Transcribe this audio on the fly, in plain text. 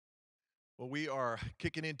Well, we are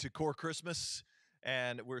kicking into Core Christmas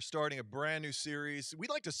and we're starting a brand new series. We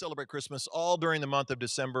like to celebrate Christmas all during the month of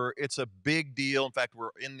December. It's a big deal. In fact, we're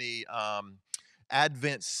in the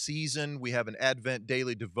Advent season. We have an Advent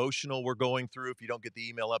daily devotional we're going through. If you don't get the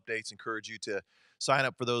email updates, encourage you to sign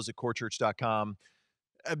up for those at corechurch.com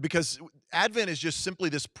because Advent is just simply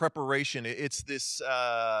this preparation. It's this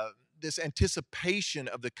anticipation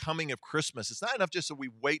of the coming of Christmas. It's not enough just that we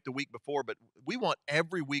wait the week before, but we want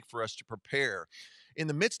every week for us to prepare. In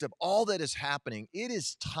the midst of all that is happening, it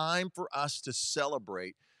is time for us to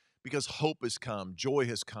celebrate because hope has come, joy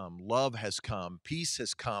has come, love has come, peace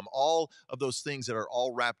has come, all of those things that are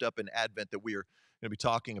all wrapped up in Advent that we are going to be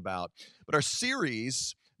talking about. But our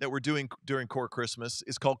series that we're doing during Core Christmas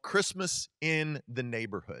is called Christmas in the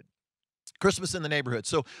Neighborhood. Christmas in the Neighborhood.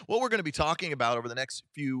 So, what we're going to be talking about over the next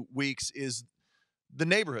few weeks is the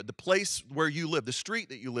neighborhood, the place where you live, the street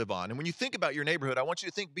that you live on. And when you think about your neighborhood, I want you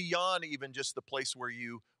to think beyond even just the place where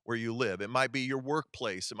you live. It might be your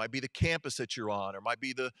workplace, it might be the campus that you're on, or it might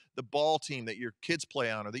be the ball team that your kids play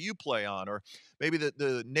on or that you play on, or maybe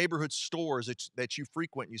the neighborhood stores that you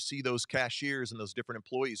frequent. You see those cashiers and those different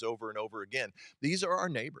employees over and over again. These are our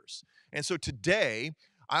neighbors. And so today,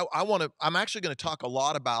 I'm actually going to talk a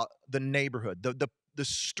lot about the neighborhood, the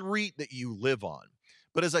street that you live on.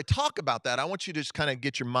 But as I talk about that, I want you to just kind of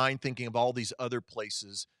get your mind thinking of all these other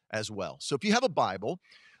places as well. So if you have a Bible,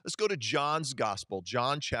 let's go to John's Gospel,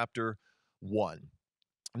 John chapter 1.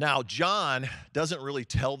 Now, John doesn't really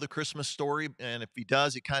tell the Christmas story, and if he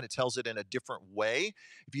does, he kind of tells it in a different way.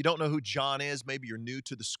 If you don't know who John is, maybe you're new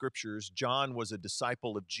to the scriptures. John was a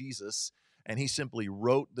disciple of Jesus, and he simply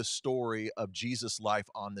wrote the story of Jesus' life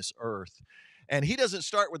on this earth. And he doesn't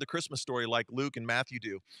start with the Christmas story like Luke and Matthew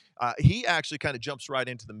do. He actually kind of jumps right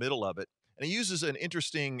into the middle of it, and he uses an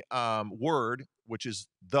interesting word, which is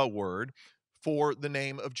the word, for the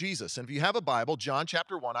name of Jesus. And if you have a Bible, John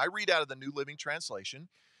chapter 1, I read out of the New Living Translation.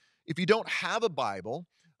 If you don't have a Bible,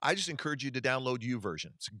 I just encourage you to download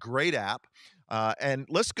YouVersion. It's a great app. And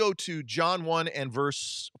let's go to John 1 and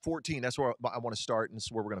verse 14. That's where I want to start, and this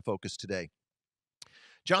is where we're going to focus today.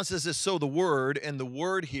 John says this, so the word, and the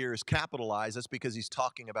word here is capitalized. That's because he's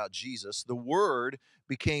talking about Jesus. The word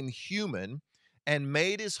became human and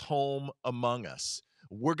made his home among us.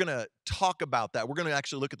 We're going to talk about that. We're going to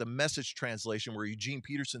actually look at the Message translation where Eugene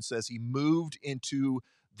Peterson says he moved into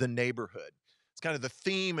the neighborhood. It's kind of the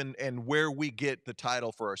theme and where we get the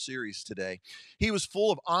title for our series today. He was full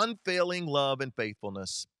of unfailing love and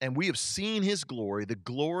faithfulness, and we have seen his glory, the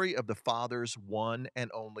glory of the Father's one and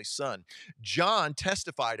only Son. John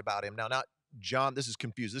testified about him. Now, not John, this is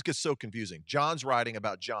confusing. This gets so confusing. John's writing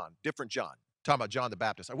about John, different John. Talking about John the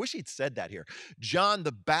Baptist. I wish he'd said that here. John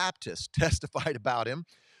the Baptist testified about him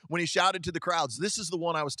when he shouted to the crowds, this is the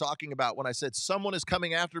one I was talking about when I said, someone is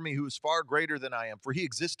coming after me who is far greater than I am, for he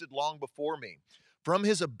existed long before me. From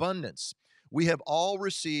his abundance, we have all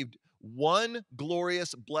received one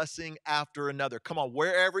glorious blessing after another. Come on,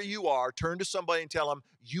 wherever you are, turn to somebody and tell them,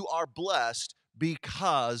 you are blessed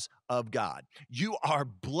because of God. You are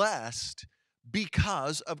blessed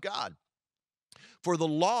because of God. For the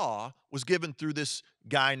law was given through this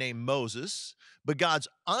guy named Moses, but God's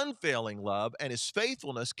unfailing love and his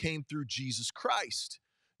faithfulness came through Jesus Christ.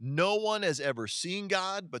 No one has ever seen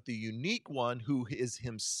God, but the unique one who is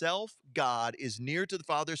himself God is near to the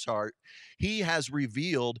Father's heart. He has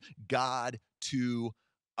revealed God to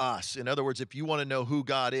us. In other words, if you want to know who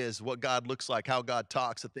God is, what God looks like, how God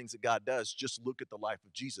talks, the things that God does, just look at the life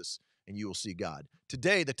of Jesus and you will see God.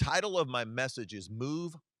 Today, the title of my message is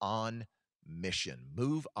Move on Mission.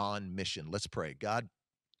 Move on mission. Let's pray. God,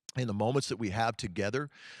 in the moments that we have together,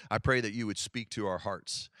 I pray that you would speak to our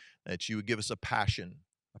hearts, that you would give us a passion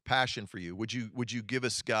for you. Would you give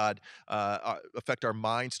us, God, affect our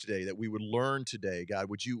minds today, that we would learn today, God?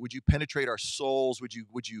 Would you penetrate our souls? Would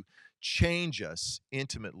you change us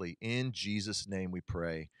intimately? In Jesus' name we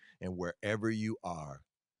pray. And wherever you are,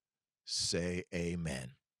 say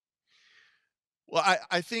amen. Well,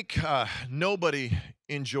 I think nobody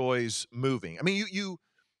enjoys moving. I mean,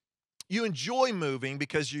 you enjoy moving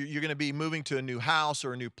because you're going to be moving to a new house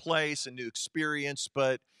or a new place, a new experience,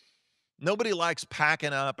 but nobody likes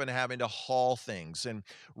packing up and having to haul things. And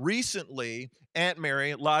recently, Aunt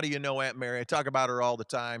Mary, a lot of you know Aunt Mary. I talk about her all the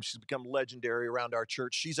time. She's become legendary around our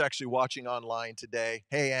church. She's actually watching online today.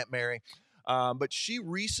 Hey, Aunt Mary. But she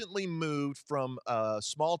recently moved from a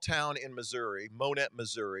small town in Missouri, Monette,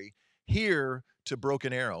 Missouri, here to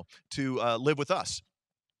Broken Arrow to live with us.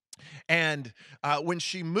 And when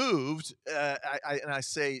she moved, and I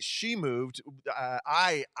say she moved,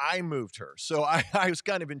 I moved her. So I was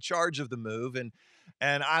kind of in charge of the move,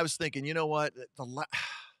 and I was thinking, you know what,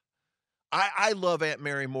 I love Aunt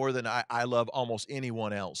Mary more than I love almost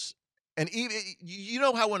anyone else. And even you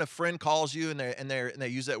know how when a friend calls you and they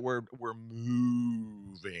use that word, "We're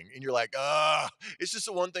moving," and you're like, "Ah," it's just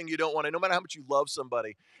the one thing you don't wanna no matter how much you love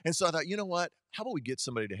somebody. And so I thought, "You know what? How about we get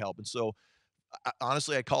somebody to help?" And so,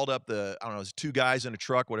 honestly, I called up I don't know, it was 2 guys in a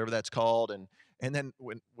truck, whatever that's called, and then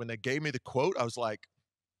when they gave me the quote, I was like,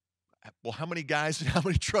 well, how many guys and how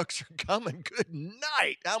many trucks are coming? Good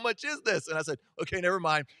night. How much is this? And I said, okay, never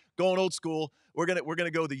mind. Going old school. We're gonna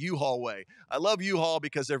go the U-Haul way. I love U-Haul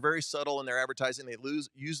because they're very subtle in their advertising. They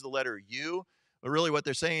use the letter U, but really what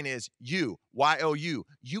they're saying is you, Y-O-U.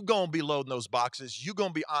 You gonna be loading those boxes. You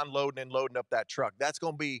gonna be unloading and loading up that truck. That's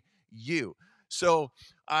gonna be you. So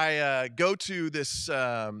I go to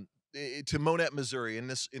to Monette, Missouri, in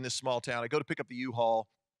this small town. I go to pick up the U-Haul.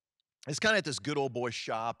 It's kinda at this good old boy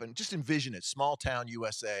shop, and just envision it, small town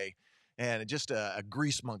USA, and just a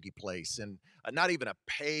grease monkey place, and, not even a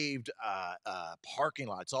paved, parking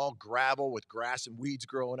lot. It's all gravel with grass and weeds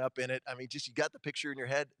growing up in it. I mean, just you got the picture in your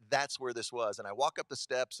head, that's where this was, and I walk up the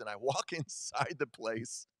steps, and I walk inside the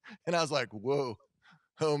place, and I was like, "Whoa.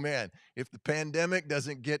 Oh, man, if the pandemic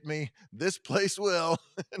doesn't get me, this place will."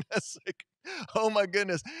 And I was like, "Oh my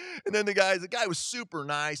goodness." And then the guy was super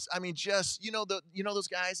nice. I mean, just those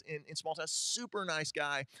guys in small towns, super nice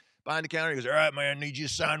guy behind the counter. He goes, "All right, man, I need you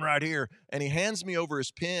to sign right here." And he hands me over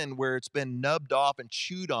his pen where it's been nubbed off and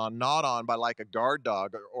chewed on, gnawed on by like a guard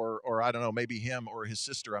dog or I don't know, maybe him or his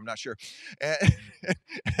sister. I'm not sure. And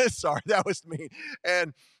sorry, that was me.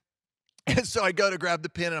 And and so I go to grab the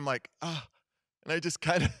pen and I'm like, ah, and I just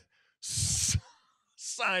kind of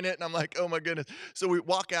sign it, and I'm like, "Oh my goodness." So we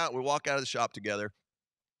walk out of the shop together,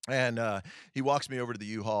 and, he walks me over to the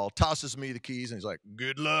U-Haul, tosses me the keys, and he's like,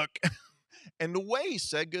 "Good luck." And the way he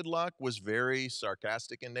said good luck was very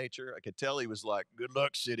sarcastic in nature. I could tell he was like, "Good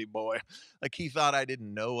luck, city boy." Like, he thought I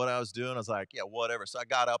didn't know what I was doing. I was like, "Yeah, whatever." So I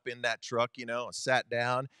got up in that truck, and sat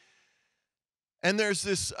down, and there's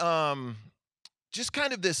this, just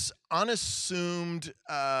kind of this unassumed,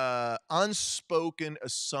 unspoken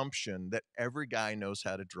assumption that every guy knows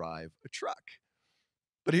how to drive a truck.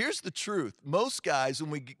 But here's the truth. Most guys,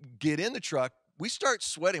 when we get in the truck, we start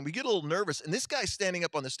sweating. We get a little nervous. And this guy's standing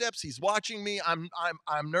up on the steps. He's watching me. I'm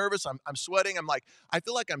nervous. I'm sweating. I'm like, I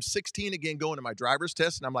feel like I'm 16 again going to my driver's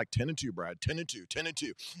test. And I'm like, 10 and 2, Brad, 10 and 2, 10 and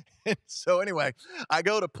 2. And so anyway, I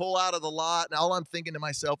go to pull out of the lot, and all I'm thinking to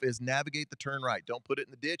myself is navigate the turn right. Don't put it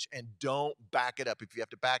in the ditch and don't back it up. If you have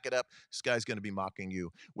to back it up, this guy's going to be mocking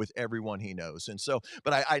you with everyone he knows. And so,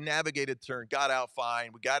 but I navigated the turn, got out fine.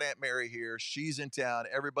 We got Aunt Mary here. She's in town.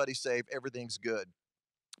 Everybody's safe. Everything's good.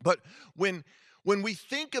 But when when we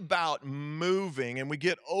think about moving and we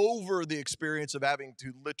get over the experience of having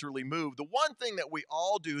to literally move, the one thing that we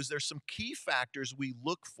all do is there's some key factors we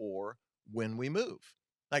look for when we move.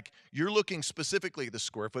 Like you're looking specifically at the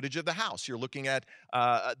square footage of the house. You're looking at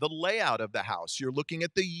the layout of the house. You're looking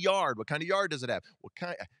at the yard. What kind of yard does it have? What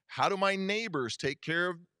kind? How do my neighbors take care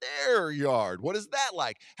of their yard? What is that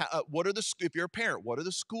like? What are if you're a parent? What are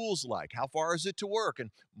the schools like? How far is it to work?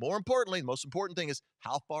 And more importantly, the most important thing is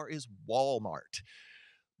how far is Walmart?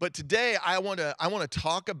 But today I want to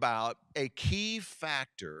talk about a key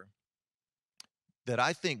factor that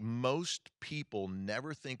I think most people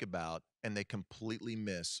never think about and they completely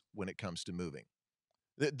miss when it comes to moving.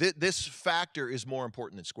 This factor is more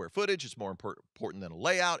important than square footage. It's more important than a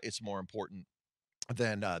layout. It's more important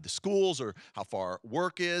than the schools or how far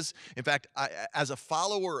work is. In fact, as a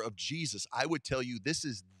follower of Jesus, I would tell you this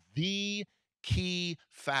is the key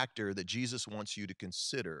factor that Jesus wants you to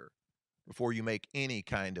consider before you make any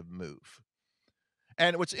kind of move.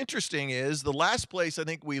 And what's interesting is the last place I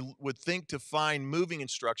think we would think to find moving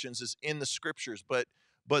instructions is in the scriptures, but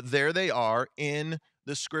there they are in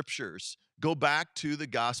the scriptures. Go back to the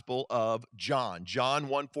Gospel of John, John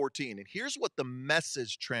 1:14. And here's what the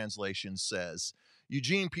Message translation says.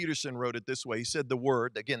 Eugene Peterson wrote it this way. He said the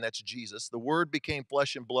word, again that's Jesus, the word became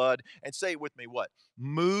flesh and blood, and say it with me, what?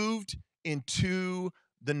 Moved into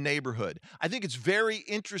the neighborhood. I think it's very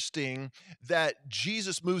interesting that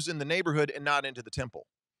Jesus moves in the neighborhood and not into the temple.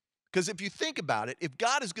 Because if you think about it, if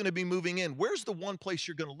God is going to be moving in, where's the one place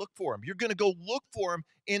you're going to look for him? You're going to go look for him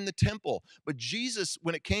in the temple. But Jesus,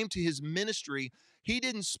 when it came to his ministry, he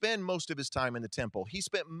didn't spend most of his time in the temple. He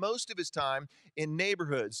spent most of his time in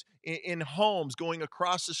neighborhoods, in homes, going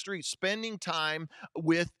across the street, spending time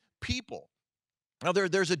with people. Now,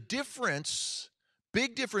 there's a difference,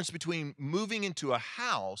 big difference between moving into a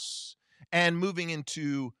house and moving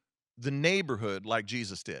into the neighborhood like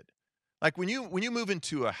Jesus did. Like when you move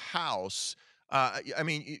into a house, I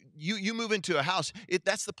mean, you move into a house.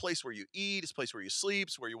 That's the place where you eat. It's the place where you sleep.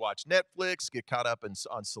 It's where you watch Netflix. Get caught up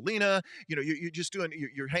on Selena. You're just doing.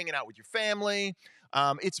 You're hanging out with your family.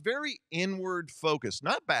 It's very inward focused.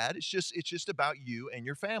 Not bad. It's just about you and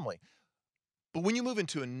your family. But when you move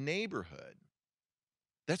into a neighborhood,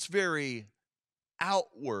 that's very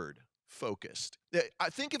outward focused. I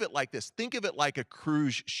think of it like this. Think of it like a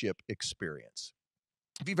cruise ship experience.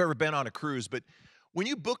 If you've ever been on a cruise, but when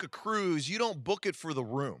you book a cruise, you don't book it for the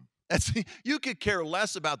room. That's you could care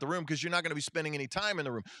less about the room because you're not going to be spending any time in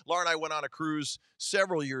the room. Laura and I went on a cruise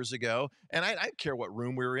several years ago, and I didn't care what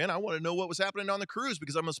room we were in. I want to know what was happening on the cruise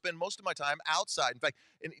because I'm going to spend most of my time outside. In fact,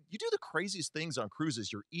 and you do the craziest things on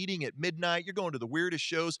cruises. You're eating at midnight. You're going to the weirdest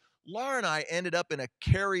shows. Laura and I ended up in a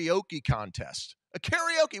karaoke contest. A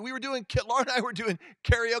karaoke. Laura and I were doing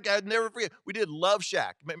karaoke. I'd never forget. We did Love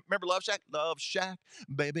Shack. Remember Love Shack? Love Shack,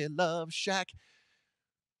 baby, Love Shack.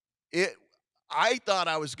 It. I thought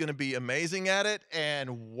I was going to be amazing at it,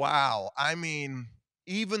 and wow! I mean,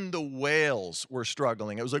 even the whales were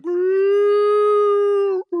struggling. It was like,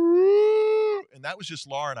 and that was just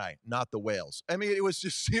Laura and I, not the whales. I mean, it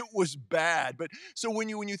was bad. But so when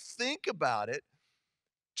you think about it,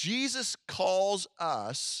 Jesus calls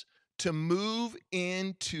us to move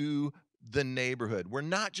into the neighborhood. We're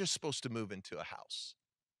not just supposed to move into a house,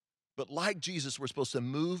 but like Jesus, we're supposed to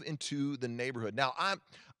move into the neighborhood. Now,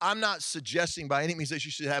 I'm not suggesting by any means that you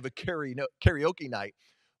should have a karaoke night,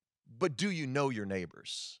 but do you know your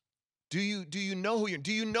neighbors? Do you know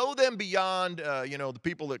do you know them beyond the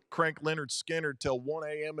people that crank Leonard Skinner till 1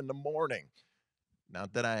 a.m. in the morning?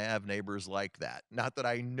 Not that I have neighbors like that. Not that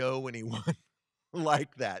I know anyone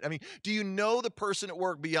like that. I mean, do you know the person at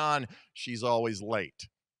work beyond she's always late?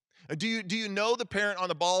 Do you know the parent on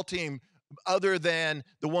the ball team other than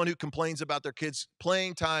the one who complains about their kids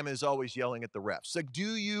playing time and is always yelling at the refs? Like,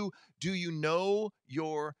 do you know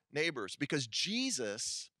your neighbors? Because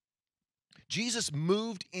Jesus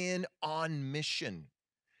moved in on mission.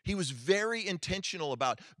 He was very intentional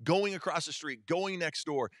about going across the street, going next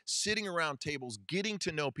door, sitting around tables, getting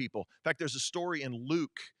to know people. In fact, there's a story in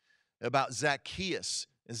Luke about Zacchaeus.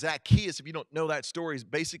 And Zacchaeus, if you don't know that story, is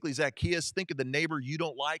basically Zacchaeus. Think of the neighbor you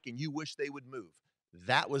don't like and you wish they would move.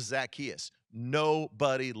 That was Zacchaeus.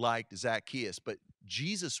 Nobody liked Zacchaeus, but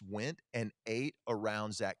Jesus went and ate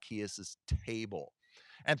around Zacchaeus' table.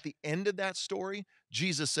 At the end of that story,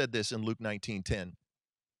 Jesus said this in Luke 19:10.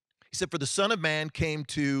 He said, "For the Son of Man came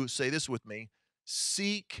to," say this with me,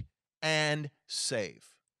 "seek and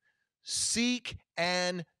save." Seek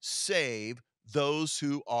and save those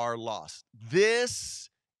who are lost. This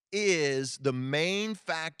is the main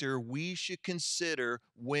factor we should consider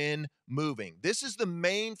when moving. This is the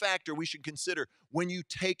main factor we should consider when you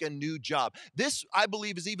take a new job. This, I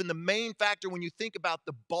believe, is even the main factor when you think about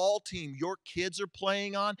the ball team your kids are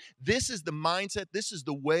playing on. This is the mindset, this is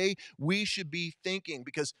the way we should be thinking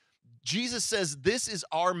because Jesus says this is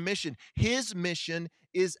our mission. His mission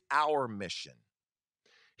is our mission.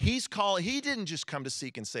 He didn't just come to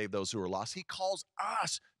seek and save those who are lost. He calls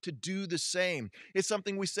us to do the same. It's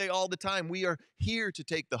something we say all the time. We are here to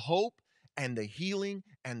take the hope and the healing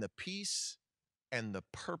and the peace and the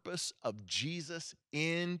purpose of Jesus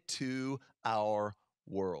into our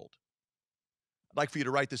world. I'd like for you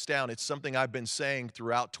to write this down. It's something I've been saying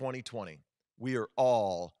throughout 2020. We are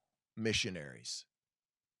all missionaries.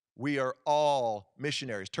 We are all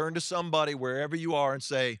missionaries. Turn to somebody wherever you are and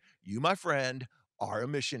say, "You, my friend, are a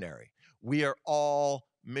missionary." We are all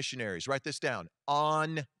missionaries. Write this down.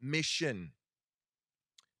 On mission.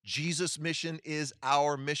 Jesus' mission is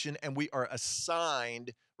our mission, and we are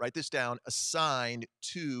assigned, write this down, assigned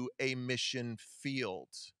to a mission field.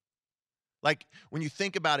 Like when you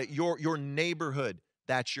think about it, your neighborhood,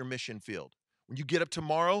 that's your mission field. When you get up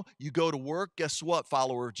tomorrow, you go to work, guess what,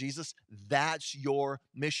 follower of Jesus? That's your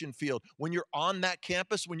mission field. When you're on that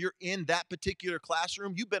campus, when you're in that particular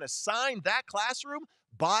classroom, you've been assigned that classroom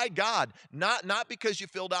by God. Not because you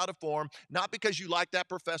filled out a form, not because you like that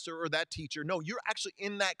professor or that teacher. No, you're actually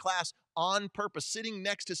in that class on purpose, sitting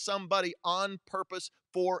next to somebody on purpose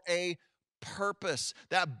for a purpose.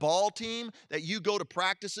 That ball team that you go to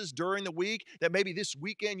practices during the week, that maybe this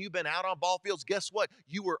weekend you've been out on ball fields, guess what?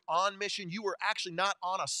 You were on mission. You were actually not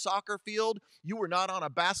on a soccer field. You were not on a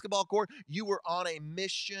basketball court. You were on a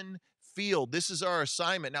mission field. This is our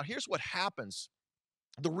assignment. Now, here's what happens.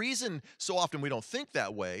 The reason so often we don't think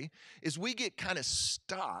that way is we get kind of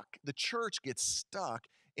stuck. The church gets stuck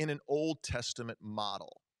in an Old Testament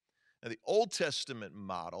model. Now, the Old Testament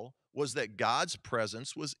model was that God's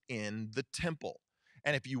presence was in the temple.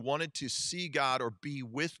 And if you wanted to see God or be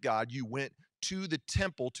with God, you went to the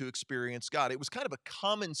temple to experience God. It was kind of a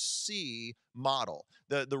come and see model.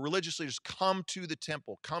 The religious leaders come to the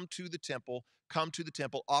temple, come to the temple, come to the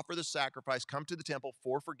temple, offer the sacrifice, come to the temple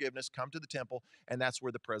for forgiveness, come to the temple, and that's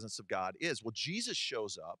where the presence of God is. Well, Jesus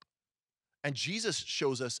shows up, and Jesus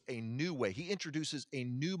shows us a new way. He introduces a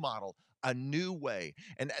new model, a new way.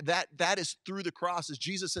 And that is through the cross. As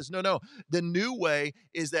Jesus says, no, the new way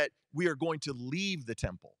is that we are going to leave the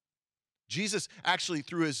temple. Jesus actually,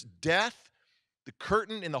 through his death, the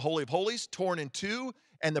curtain in the Holy of Holies torn in two,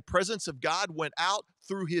 and the presence of God went out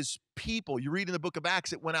through his people. You read in the book of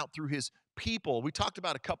Acts, it went out through his people. We talked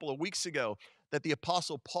about a couple of weeks ago that the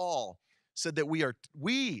Apostle Paul said that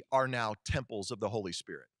we are now temples of the Holy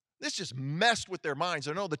Spirit. This just messed with their minds.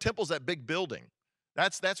 No, the temple's that big building.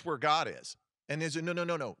 That's where God is. And they said,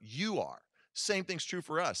 no, you are. Same thing's true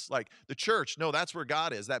for us. Like the church, no, that's where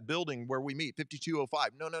God is, that building where we meet,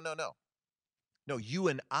 5205. No. No, you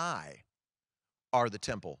and I are the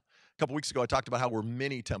temple. A couple weeks ago, I talked about how we're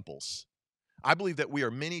mini temples. I believe that we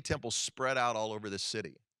are mini temples spread out all over this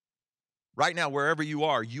city. Right now, wherever you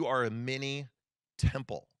are a mini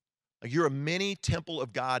temple. Like you're a mini temple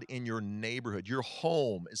of God in your neighborhood. Your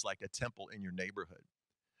home is like a temple in your neighborhood.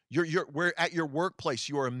 We're at your workplace,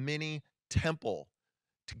 you are a mini temple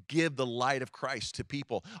to give the light of Christ to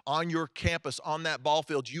people. On your campus, on that ball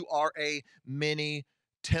field, you are a mini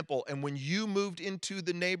temple. And when you moved into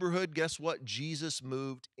the neighborhood, guess what? Jesus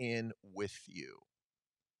moved in with you.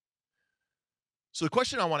 So the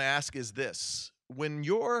question I want to ask is this: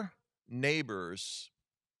 neighbors,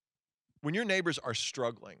 when your neighbors are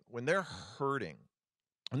struggling, when they're hurting,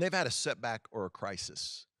 when they've had a setback or a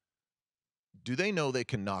crisis, do they know they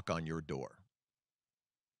can knock on your door?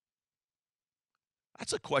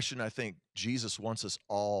 That's a question I think Jesus wants us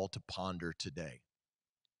all to ponder today.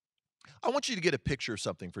 I want you to get a picture of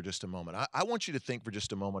something for just a moment. I want you to think for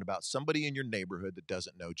just a moment about somebody in your neighborhood that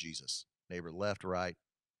doesn't know Jesus. Neighbor left, right,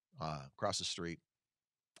 across the street.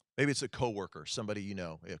 Maybe it's a coworker, somebody you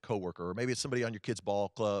know, a coworker, or maybe it's somebody on your kid's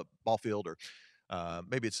ball field, or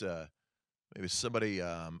maybe it's somebody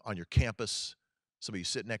on your campus, somebody you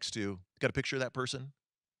sit next to. Got a picture of that person?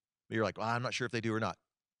 You're like, well, I'm not sure if they do or not.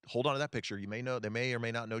 Hold on to that picture. You may know, they may or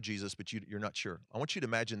may not know Jesus, but you're not sure. I want you to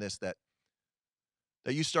imagine this, that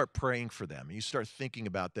you start praying for them, and you start thinking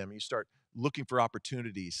about them, and you start looking for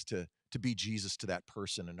opportunities to be Jesus to that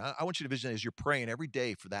person. And I want you to vision as you're praying every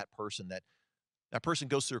day for that person, that person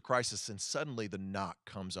goes through a crisis, and suddenly the knock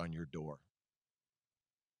comes on your door.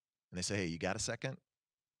 And they say, hey, you got a second?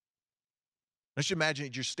 Let's just imagine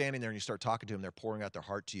you're standing there and you start talking to them, they're pouring out their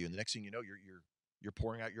heart to you, and the next thing you know, you're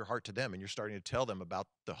pouring out your heart to them, and you're starting to tell them about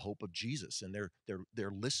the hope of Jesus, and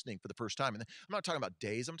they're listening for the first time. And I'm not talking about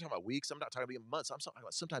days, I'm talking about weeks, I'm not talking about months, I'm talking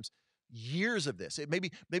about sometimes years of this. It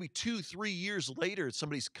maybe 2-3 years later,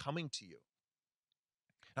 somebody's coming to you.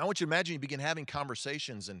 And I want you to imagine you begin having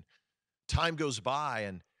conversations, and time goes by,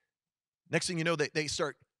 and next thing you know, they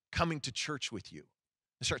start coming to church with you.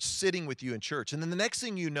 They start sitting with you in church. And then the next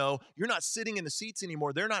thing you know, you're not sitting in the seats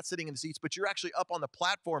anymore. They're not sitting in the seats, but you're actually up on the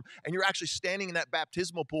platform, and you're actually standing in that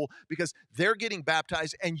baptismal pool because they're getting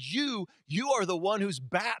baptized, and you are the one who's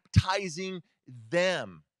baptizing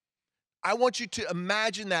them. I want you to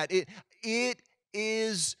imagine that. It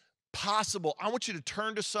is possible. I want you to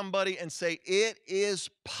turn to somebody and say, it is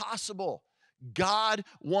possible. God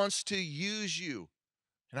wants to use you.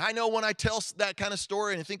 And I know when I tell that kind of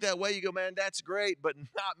story and you think that way, you go, man, that's great, but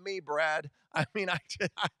not me, Brad. I mean, I'm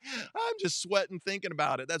just sweating thinking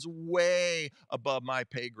about it. That's way above my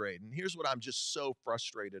pay grade. And here's what I'm just so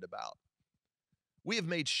frustrated about. We have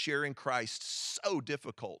made sharing Christ so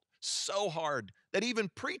difficult, so hard, that even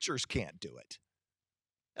preachers can't do it.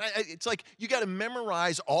 It's like you got to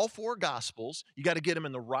memorize all 4 gospels. You got to get them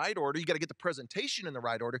in the right order. You got to get the presentation in the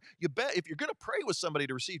right order. If you're going to pray with somebody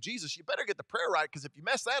to receive Jesus, you better get the prayer right, because if you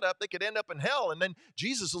mess that up, they could end up in hell. And then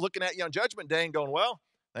Jesus is looking at you on Judgment Day and going, well,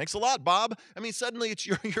 thanks a lot, Bob. I mean, suddenly it's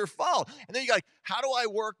your fault. And then you're like, how do I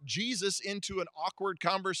work Jesus into an awkward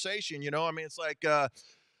conversation? You know, I mean, it's like,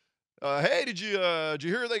 hey, did you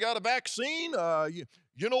hear they got a vaccine?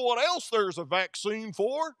 You know what else there's a vaccine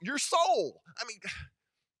for? Your soul. I mean,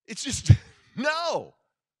 it's just, no.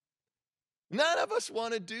 None of us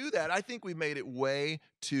want to do that. I think we made it way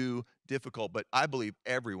too difficult, but I believe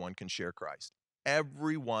everyone can share Christ.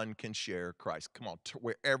 Everyone can share Christ. Come on,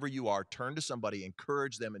 wherever you are, turn to somebody,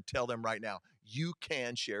 encourage them, and tell them right now, you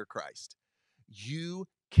can share Christ. You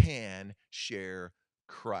can share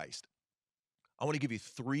Christ. I want to give you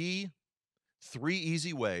three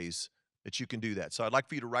easy ways that you can do that. So I'd like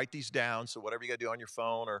for you to write these down. So whatever you got to do on your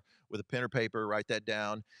phone or with a pen or paper, write that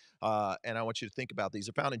down. And I want you to think about these.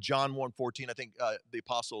 I found in John 1:14. I think the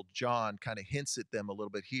Apostle John kind of hints at them a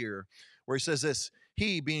little bit here, where he says this: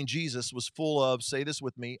 He, being Jesus, was full of, say this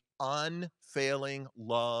with me, unfailing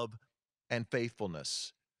love and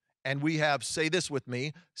faithfulness. And we have, say this with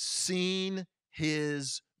me, seen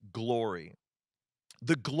his glory,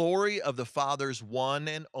 the glory of the Father's one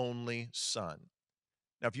and only Son.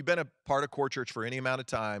 Now, if you've been a part of Core Church for any amount of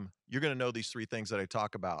time, you're going to know these three things that I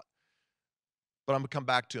talk about. But I'm going to come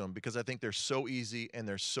back to them because I think they're so easy and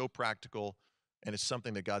they're so practical, and it's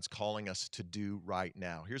something that God's calling us to do right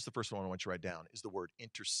now. Here's the first one I want you to write down is the word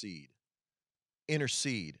intercede.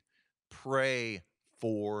 Intercede. Pray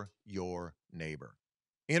for your neighbor.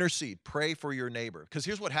 Intercede. Pray for your neighbor. Because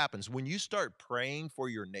here's what happens. When you start praying for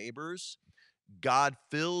your neighbors, God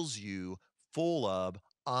fills you full of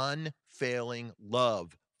unfailing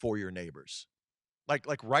love for your neighbors. Like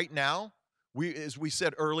right now, as we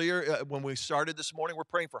said earlier when we started this morning, we're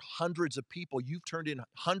praying for hundreds of people. You've turned in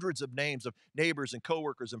hundreds of names of neighbors and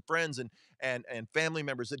coworkers and friends and family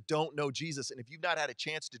members that don't know Jesus. And if you've not had a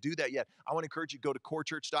chance to do that yet, I want to encourage you to go to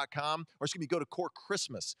corechurch.com, or excuse me, go to Core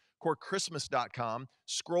Christmas, corechristmas.com,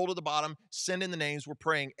 scroll to the bottom, send in the names. We're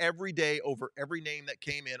praying every day over every name that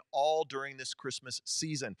came in all during this Christmas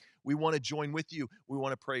season. We want to join with you. We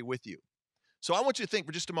want to pray with you. So I want you to think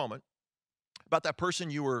for just a moment about that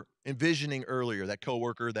person you were envisioning earlier, that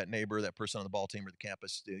coworker, that neighbor, that person on the ball team or the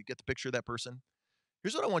campus. Did you get the picture of that person?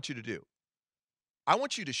 Here's what I want you to do. I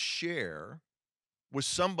want you to share with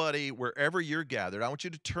somebody wherever you're gathered. I want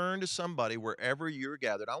you to turn to somebody wherever you're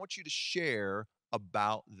gathered. I want you to share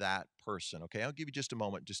about that person. Okay, I'll give you just a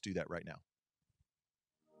moment. Just do that right now.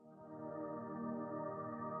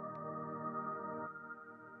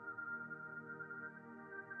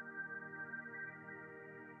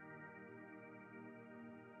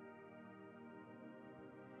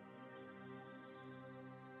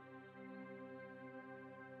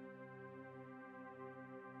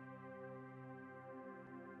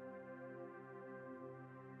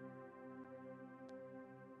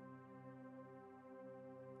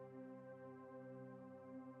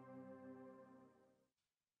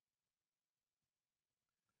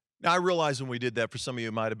 Now, I realize when we did that, for some of you,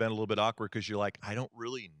 it might have been a little bit awkward because you're like, I don't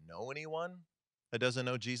really know anyone that doesn't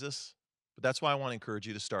know Jesus. But that's why I want to encourage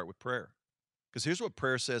you to start with prayer. Because here's what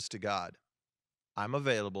prayer says to God: I'm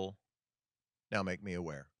available. Now make me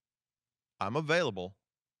aware. I'm available.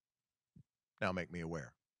 Now make me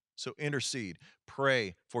aware. So intercede,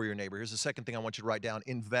 pray for your neighbor. Here's the second thing I want you to write down: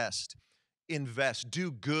 invest. Invest.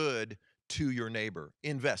 Do good to your neighbor.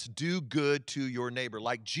 Invest. Do good to your neighbor.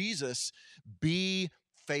 Like Jesus, be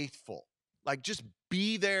faithful. Like just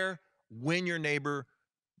be there when your neighbor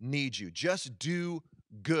needs you. Just do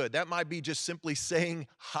good. That might be just simply saying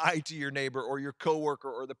hi to your neighbor or your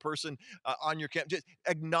coworker or the person on your camp, just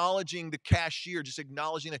acknowledging the cashier, just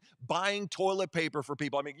acknowledging that, buying toilet paper for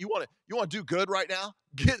people. I mean, you want to do good right now?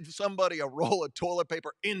 Give somebody a roll of toilet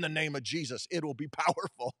paper in the name of Jesus. It will be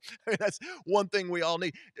powerful. I mean, that's one thing we all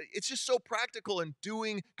need. It's just so practical and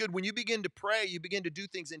doing good. When you begin to pray, you begin to do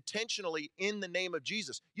things intentionally in the name of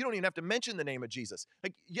Jesus. You don't even have to mention the name of Jesus.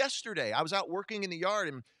 Like yesterday, I was out working in the yard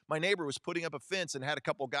and my neighbor was putting up a fence and had a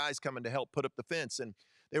couple guys coming to help put up the fence. And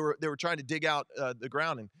they were trying to dig out the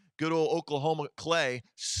ground, and good old Oklahoma clay,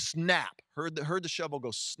 snap. Heard the shovel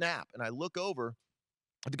go snap. And I look over,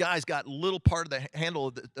 the guy's got little part of the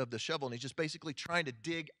handle of the shovel, and he's just basically trying to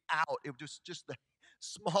dig out. It was just the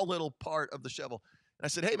small little part of the shovel. And I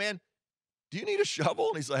said, hey, man, do you need a shovel?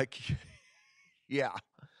 And he's like, yeah.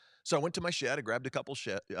 So I went to my shed. I grabbed a couple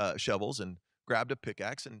shovels and grabbed a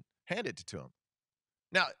pickaxe and handed it to him.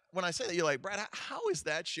 Now, when I say that, you're like, Brad, how is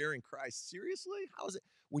that sharing Christ? Seriously? How is it?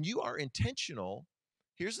 When you are intentional,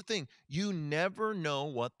 here's the thing: you never know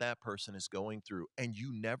what that person is going through, and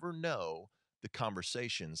you never know the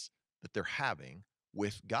conversations that they're having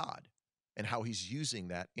with God and how he's using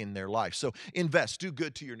that in their life. So invest, do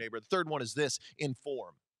good to your neighbor. The third one is this: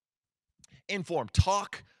 inform. Inform.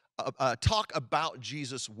 Talk about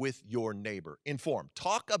Jesus with your neighbor. Inform.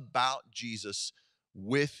 Talk about Jesus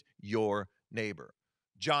with your neighbor.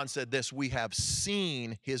 John said this: we have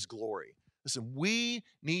seen his glory. Listen, we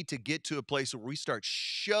need to get to a place where we start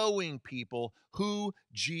showing people who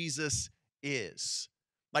Jesus is.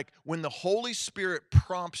 Like when the Holy Spirit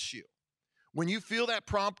prompts you, when you feel that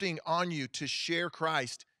prompting on you to share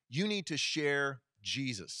Christ, you need to share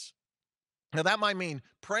Jesus. Now, that might mean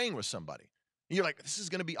praying with somebody. You're like, this is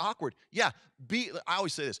going to be awkward. Yeah, I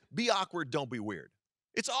always say this: be awkward, don't be weird.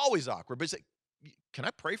 It's always awkward, but it's like, can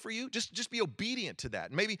I pray for you? Just be obedient to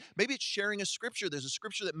that. Maybe it's sharing a scripture. There's a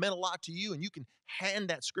scripture that meant a lot to you, and you can hand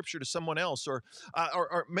that scripture to someone else, or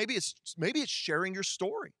maybe it's sharing your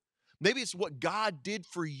story. Maybe it's what God did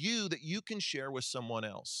for you that you can share with someone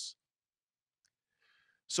else.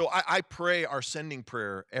 So I pray our sending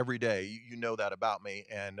prayer every day. You know that about me,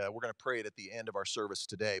 and we're going to pray it at the end of our service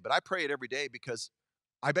today. But I pray it every day because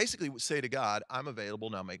I basically say to God, "I'm available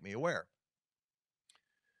now. Make me aware."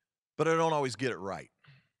 But I don't always get it right.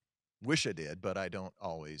 Wish I did, but I don't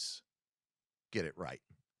always get it right.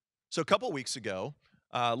 So a couple weeks ago,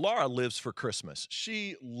 Laura lives for Christmas.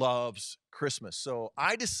 She loves Christmas. So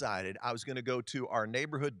I decided I was going to go to our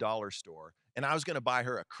neighborhood dollar store and I was going to buy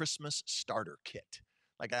her a Christmas starter kit.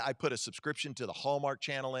 Like I put a subscription to the Hallmark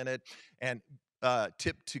channel in it, and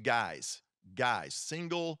tip to guys,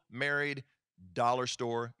 single, married, dollar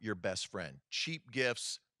store, your best friend. Cheap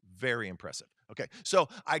gifts, very impressive. Okay, so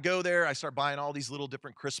I go there, I start buying all these little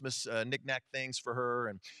different Christmas knickknack things for her,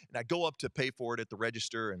 and I go up to pay for it at the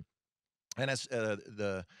register, and as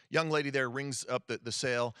the young lady there rings up the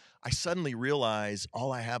sale, I suddenly realize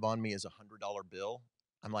all I have on me is $100 bill.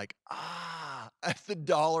 I'm like, at the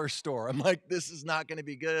dollar store. I'm like, this is not going to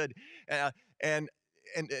be good. Uh, and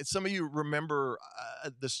and some of you remember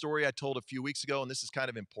the story I told a few weeks ago, and this is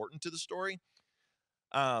kind of important to the story.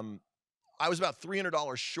 Um, I was about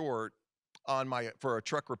 $300 short on my for a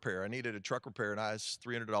truck repair. I needed a truck repair, and I was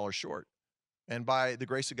 $300 short. And by the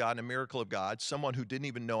grace of God and a miracle of God, someone who didn't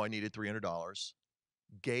even know I needed $300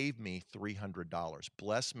 gave me $300,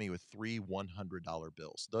 blessed me with three $100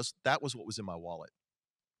 bills. That was what was in my wallet.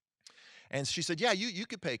 And she said, "Yeah, you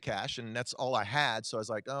could pay cash," and that's all I had. So I was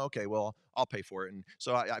like, "Oh, okay, well, I'll pay for it." And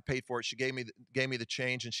so I paid for it. She gave me the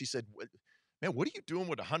change, and she said, "Man, what are you doing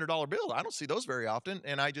with $100 bill? I don't see those very often."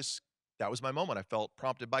 And I just that was my moment. I felt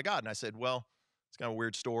prompted by God, and I said, "Well, it's kind of a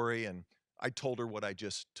weird story." And I told her what I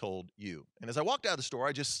just told you. And as I walked out of the store,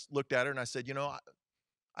 I just looked at her and I said,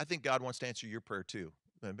 I think God wants to answer your prayer too.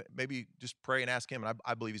 Maybe just pray and ask Him, and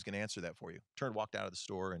I believe He's going to answer that for you." Turned, walked out of the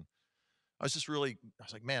store, and I was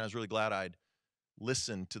like, man, I was really glad I'd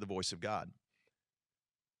listened to the voice of God.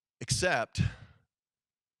 Except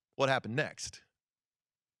what happened next.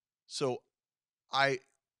 So I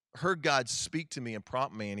heard God speak to me and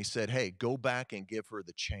prompt me, and He said, "Hey, go back and give her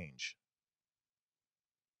the change."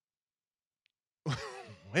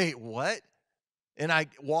 Wait, what? And I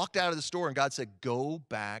walked out of the store, and God said, "Go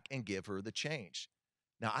back and give her the change."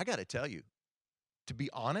 Now, I got to tell you, to be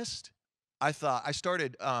honest, I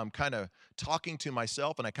started kind of talking to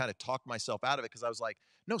myself, and I kind of talked myself out of it because I was like,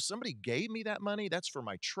 no, somebody gave me that money. That's for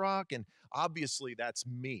my truck. And obviously that's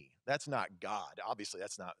me. That's not God. Obviously,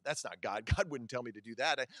 that's not God. God wouldn't tell me to do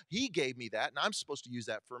that. He gave me that, and I'm supposed to use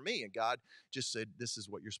that for me. And God just said, "This is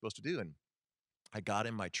what you're supposed to do." And I got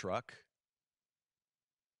in my truck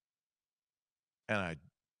and I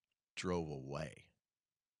drove away.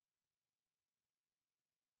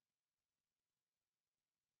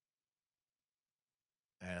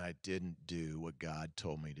 And I didn't do what God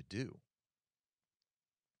told me to do.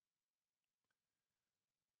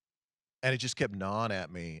 And it just kept gnawing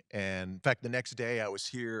at me, and in fact, the next day, I was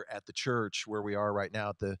here at the church where we are right now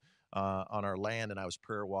at on our land, and I was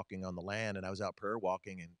prayer walking on the land, and I was out prayer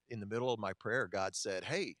walking, and in the middle of my prayer, God said,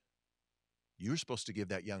 "Hey, you're supposed to give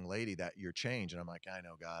that young lady that your change." And I'm like, "I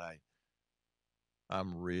know, God,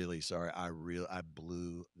 I'm really sorry. I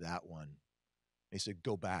blew that one." And He said,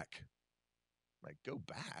 "Go back." I'm like, "Go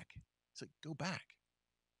back?" He's like, "Go back."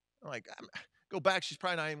 I'm like, "Go back. She's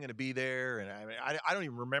probably not even gonna be there." And I mean, I don't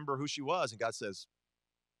even remember who she was, and God says,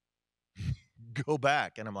 "Go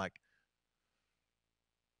back." And I'm like,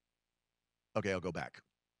 "Okay, I'll go back."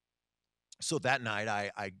 So that night,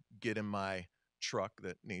 I get in my truck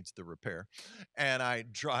that needs the repair, and I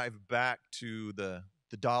drive back to the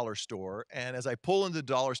dollar store. And as I pull into the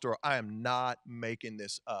dollar store, I am not making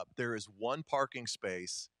this up. There is one parking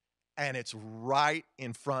space, and it's right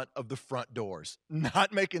in front of the front doors.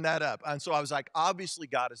 Not making that up. And so I was like, obviously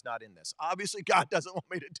God is not in this. Obviously God doesn't want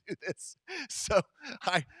me to do this. So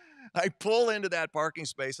I I pull into that parking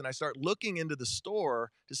space and I start looking into the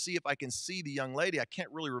store to see if I can see the young lady. I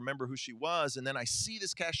can't really remember who she was. And then I see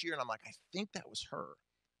this cashier and I'm like, I think that was her.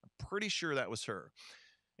 I'm pretty sure that was her.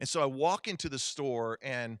 And so I walk into the store,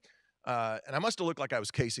 and I must have looked like I was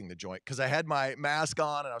casing the joint because I had my mask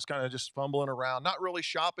on and I was kind of just fumbling around, not really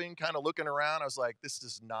shopping, kind of looking around. I was like, this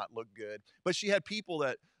does not look good. But she had people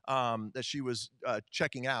that she was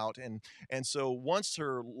checking out, and so once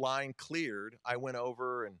her line cleared, I went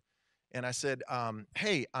over and I said,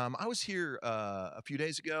 "Hey, I was here a few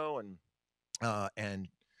days ago, and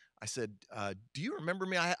I said, do you remember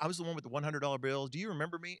me? I was the one with the $100 bills. Do you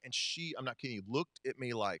remember me? And she, I'm not kidding you, looked at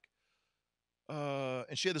me like,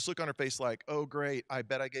 and she had this look on her face like, oh, great. I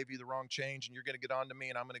bet I gave you the wrong change and you're going to get on to me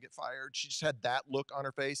and I'm going to get fired. She just had that look on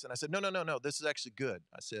her face. And I said, no, no, no, no. This is actually good.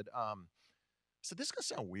 I said, this is going to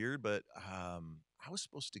sound weird, but I was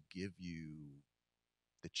supposed to give you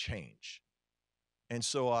the change. And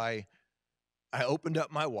so I opened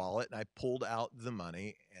up my wallet and I pulled out the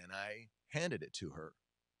money and I handed it to her.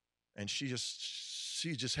 And she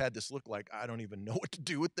just had this look like, I don't even know what to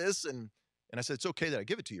do with this. And I said, it's okay that I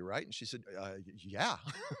give it to you, right? And she said, yeah.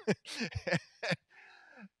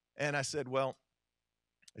 And I said, well,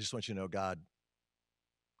 I just want you to know God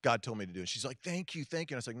told me to do it. She's like, thank you,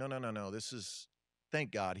 thank you. And I was like, no, no, no, no.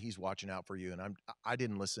 Thank God he's watching out for you. And I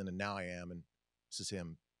didn't listen and now I am. And this is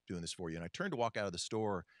him doing this for you. And I turned to walk out of the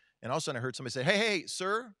store and all of a sudden I heard somebody say, hey, hey,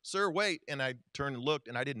 sir, wait. And I turned and looked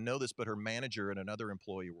and I didn't know this, but her manager and another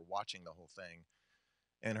employee were watching the whole thing.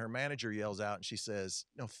 And her manager yells out and she says,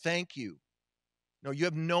 no, thank you. No, you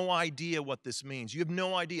have no idea what this means. You have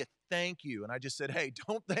no idea. Thank you. And I just said, hey,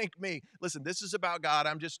 don't thank me. Listen, this is about God.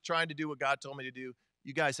 I'm just trying to do what God told me to do.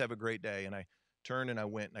 You guys have a great day. And I turned and I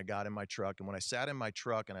went and I got in my truck. And when I sat in my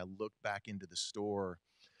truck and I looked back into the store,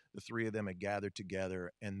 the three of them had gathered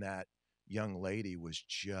together and that young lady was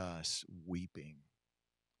just weeping.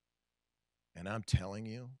 And I'm telling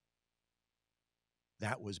you,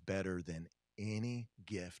 that was better than any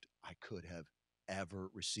gift I could have ever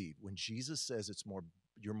received. When Jesus says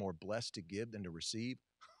you're more blessed to give than to receive,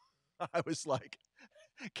 I was like,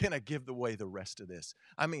 can I give away the rest of this?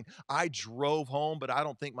 I mean, I drove home, but I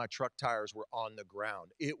don't think my truck tires were on the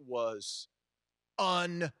ground. It was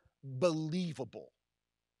unbelievable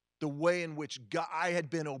the way in which God, I had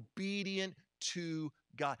been obedient to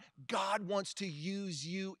God. God wants to use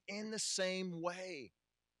you in the same way.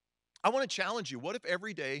 I want to challenge you. What if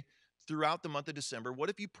every day throughout the month of December,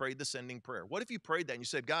 what if you prayed the sending prayer? What if you prayed that and you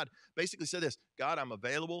said, God, basically said this, God, I'm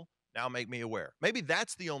available. Now make me aware. Maybe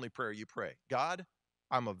that's the only prayer you pray. God,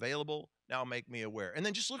 I'm available. Now make me aware. And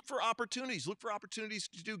then just look for opportunities. Look for opportunities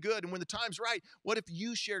to do good. And when the time's right, what if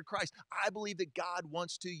you shared Christ? I believe that God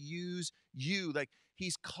wants to use you. Like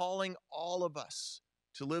he's calling all of us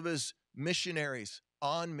to live as missionaries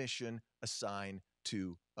on mission, assigned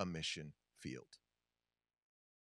to a mission field.